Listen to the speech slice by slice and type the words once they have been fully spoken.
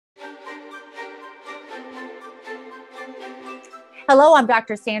Hello, I'm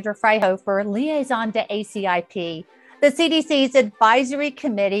Dr. Sandra Fryhofer, liaison to ACIP, the CDC's Advisory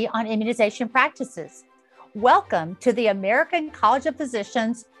Committee on Immunization Practices. Welcome to the American College of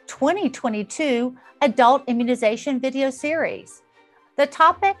Physicians 2022 Adult Immunization Video Series. The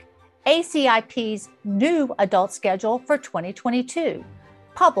topic, ACIP's new adult schedule for 2022,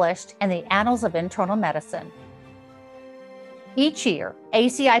 published in the Annals of Internal Medicine. Each year,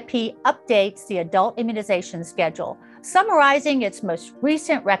 ACIP updates the adult immunization schedule, summarizing its most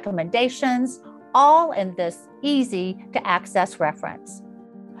recent recommendations, all in this easy-to-access reference.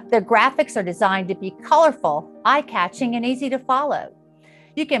 The graphics are designed to be colorful, eye-catching, and easy to follow.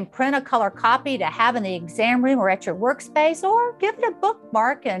 You can print a color copy to have in the exam room or at your workspace, or give it a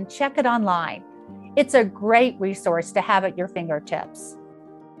bookmark and check it online. It's a great resource to have at your fingertips.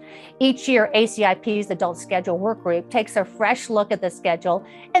 Each year, ACIP's Adult Schedule Workgroup takes a fresh look at the schedule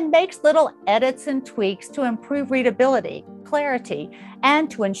and makes little edits and tweaks to improve readability, clarity, and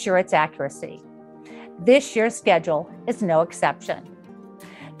to ensure its accuracy. This year's schedule is no exception.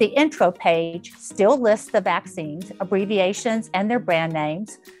 The intro page still lists the vaccines, abbreviations, and their brand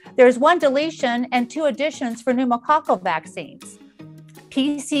names. There's one deletion and 2 additions for pneumococcal vaccines.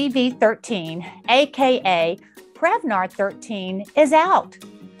 PCV13, aka Prevnar 13, is out.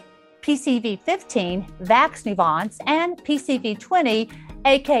 PCV15, Vaxneuvance, and PCV20,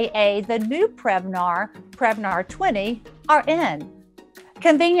 aka the new Prevnar 20, are in.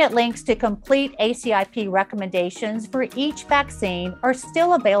 Convenient links to complete ACIP recommendations for each vaccine are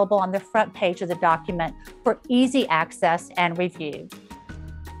still available on the front page of the document for easy access and review.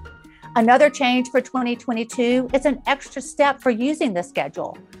 Another change for 2022 is an extra step for using the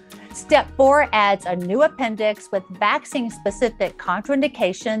schedule. Step 4 adds a new appendix with vaccine-specific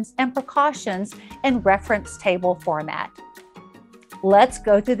contraindications and precautions in reference table format. Let's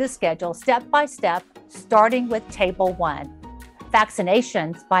go through the schedule step by step, starting with Table 1,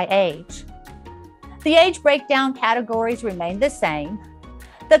 vaccinations by age. The age breakdown categories remain the same.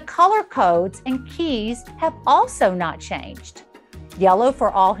 The color codes and keys have also not changed. Yellow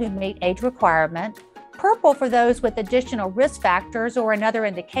for all who meet age requirement, purple for those with additional risk factors or another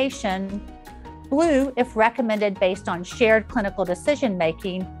indication, blue if recommended based on shared clinical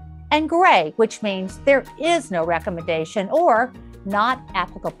decision-making, and gray, which means there is no recommendation or not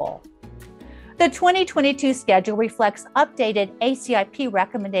applicable. The 2022 schedule reflects updated ACIP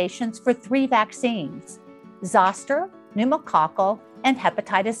recommendations for 3 vaccines: zoster, pneumococcal, and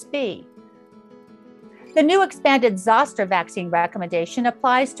hepatitis B. The new expanded zoster vaccine recommendation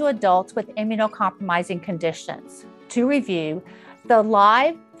applies to adults with immunocompromising conditions. To review, the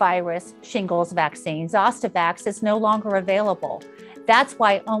live virus shingles vaccine, Zostavax, is no longer available. That's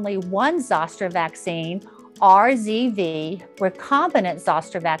why only one zoster vaccine, RZV, recombinant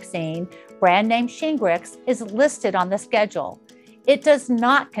zoster vaccine, brand name Shingrix, is listed on the schedule. It does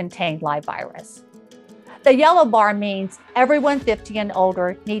not contain live virus. The yellow bar means everyone 50 and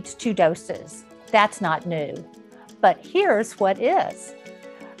older needs 2 doses. That's not new, but here's what is.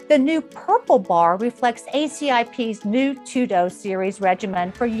 The new purple bar reflects ACIP's new 2-dose series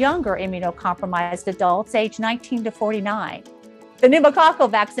regimen for younger immunocompromised adults aged 19 to 49. The pneumococcal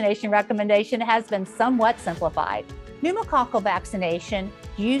vaccination recommendation has been somewhat simplified. Pneumococcal vaccination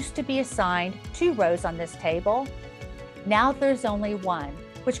used to be assigned 2 rows on this table. Now there's only 1,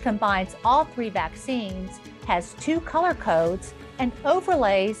 which combines all 3 vaccines, has 2 color codes, and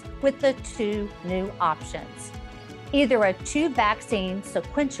overlays with the 2 new options. Either a 2-vaccine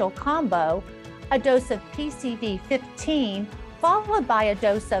sequential combo, a dose of PCV15 followed by a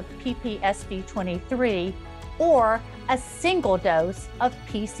dose of PPSV23, or a single dose of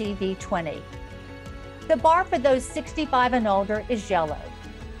PCV20. The bar for those 65 and older is yellow.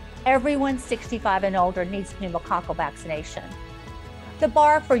 Everyone 65 and older needs pneumococcal vaccination. The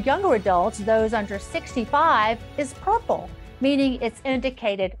bar for younger adults, those under 65, is purple, meaning it's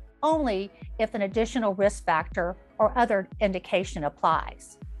indicated only if an additional risk factor or other indication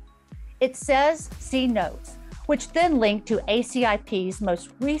applies. It says see notes, which then link to ACIP's most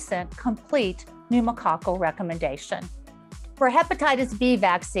recent complete pneumococcal recommendation. For hepatitis B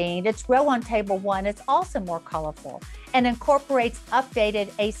vaccine, its row on Table 1 is also more colorful and incorporates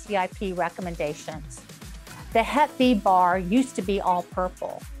updated ACIP recommendations. The Hep B bar used to be all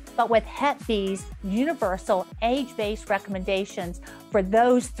purple, but with Hep B's universal age-based recommendations for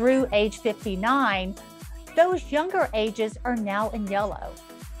those through age 59, those younger ages are now in yellow.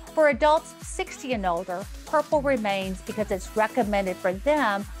 For adults 60 and older, purple remains because it's recommended for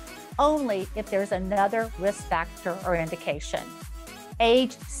them only if there's another risk factor or indication.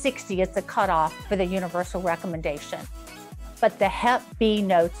 Age 60 is the cutoff for the universal recommendation, but the Hep B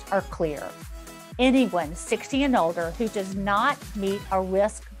notes are clear. Anyone 60 and older who does not meet a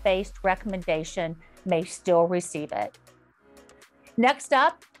risk-based recommendation may still receive it. Next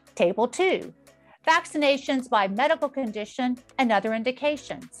up, Table 2, vaccinations by medical condition and other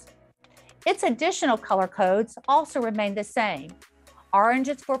indications. Its additional color codes also remain the same. Orange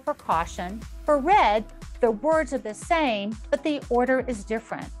is for precaution. For red, the words are the same, but the order is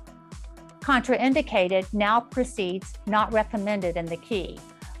different. Contraindicated now precedes not recommended in the key,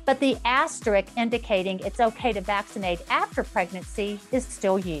 but the asterisk indicating it's okay to vaccinate after pregnancy is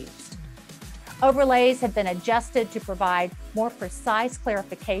still used. Overlays have been adjusted to provide more precise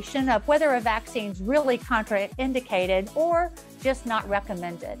clarification of whether a vaccine is really contraindicated or just not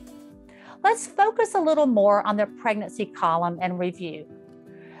recommended. Let's focus a little more on the pregnancy column and review.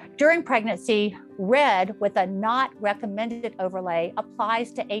 During pregnancy, red with a not recommended overlay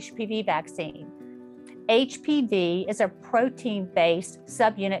applies to HPV vaccine. HPV is a protein-based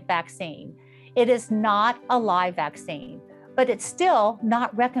subunit vaccine. It is not a live vaccine, but it's still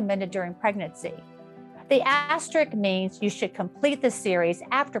not recommended during pregnancy. The asterisk means you should complete the series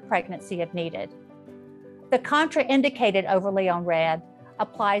after pregnancy if needed. The contraindicated overlay on red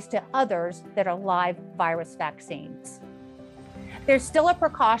applies to others that are live virus vaccines. There's still a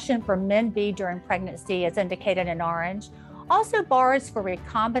precaution for men B during pregnancy as indicated in orange. Also bars for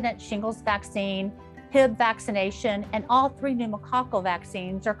recombinant shingles vaccine, Hib vaccination, and all 3 pneumococcal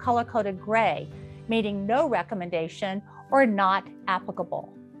vaccines are color-coded gray, meaning no recommendation or not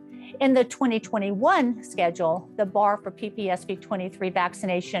applicable. In the 2021 schedule, the bar for PPSV23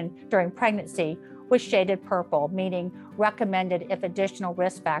 vaccination during pregnancy was shaded purple, meaning recommended if additional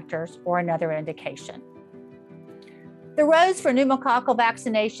risk factors or another indication. The rows for pneumococcal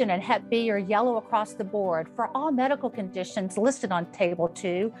vaccination and Hep B are yellow across the board for all medical conditions listed on Table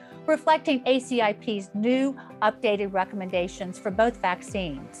 2, reflecting ACIP's new updated recommendations for both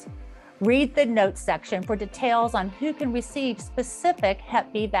vaccines. Read the notes section for details on who can receive specific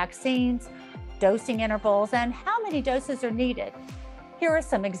Hep B vaccines, dosing intervals, and how many doses are needed. Here are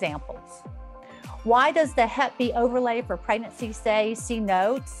some examples. Why does the Hep B overlay for pregnancy say see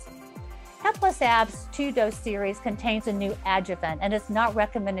notes? Hep+Ab's 2-dose series contains a new adjuvant and is not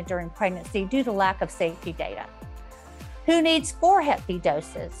recommended during pregnancy due to lack of safety data. Who needs 4 Hep B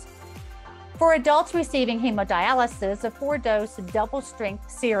doses? For adults receiving hemodialysis, a 4-dose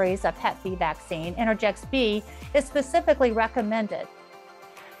double-strength series of Hep B vaccine, Interjex B, is specifically recommended.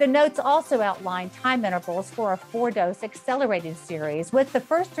 The notes also outline time intervals for a 4-dose accelerated series, with the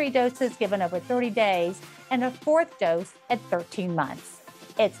first 3 doses given over 30 days and a 4th dose at 13 months.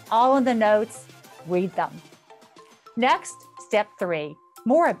 It's all in the notes. Read them. Next, step 3,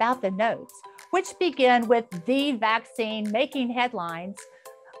 more about the notes, which begin with the vaccine making headlines.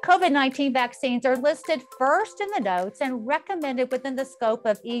 COVID-19 vaccines are listed first in the notes and recommended within the scope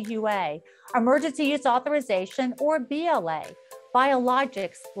of EUA, Emergency Use Authorization, or BLA,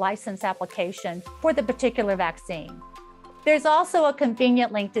 Biologics License application for the particular vaccine. There's also a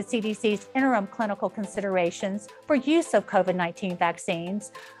convenient link to CDC's interim clinical considerations for use of COVID-19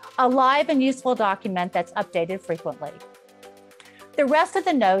 vaccines, a live and useful document that's updated frequently. The rest of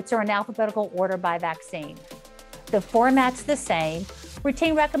the notes are in alphabetical order by vaccine. The format's the same: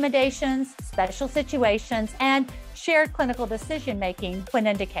 routine recommendations, special situations, and shared clinical decision-making when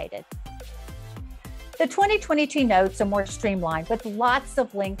indicated. The 2022 notes are more streamlined with lots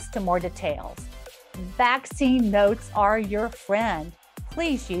of links to more details. Vaccine notes are your friend.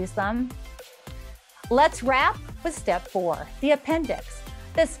 Please use them. Let's wrap with step 4, the appendix,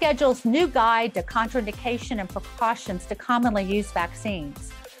 the schedule's new guide to contraindication and precautions to commonly used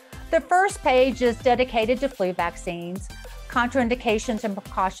vaccines. The first page is dedicated to flu vaccines. Contraindications and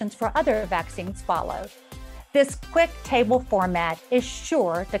precautions for other vaccines follow. This quick table format is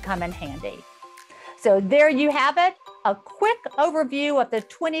sure to come in handy. So there you have it, a quick overview of the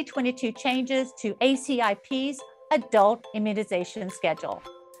 2022 changes to ACIP's adult immunization schedule.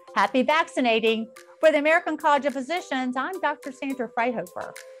 Happy vaccinating. For the American College of Physicians, I'm Dr. Sandra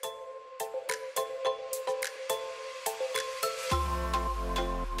Fryhofer.